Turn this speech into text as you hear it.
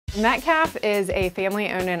Metcalf is a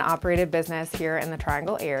family-owned and operated business here in the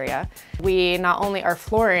Triangle area. We not only are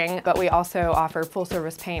flooring, but we also offer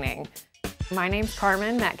full-service painting. My name's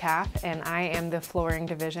Carmen Metcalf, and I am the Flooring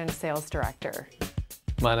Division Sales Director.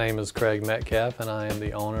 My name is Craig Metcalf, and I am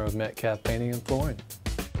the owner of Metcalf Painting and Flooring.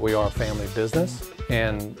 We are a family business,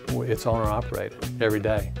 and it's owner-operated. Every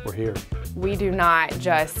day, we're here. We do not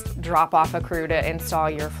just drop off a crew to install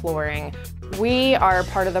your flooring. We are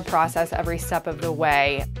part of the process every step of the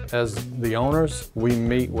way. As the owners, we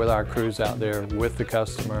meet with our crews out there with the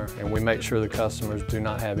customer, and we make sure the customers do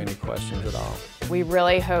not have any questions at all. We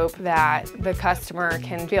really hope that the customer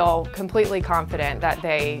can feel completely confident that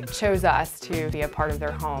they chose us to be a part of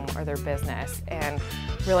their home or their business. And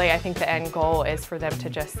really, I think the end goal is for them to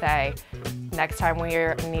just say, next time we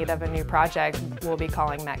are in need of a new project, we'll be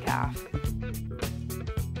calling Metcalf.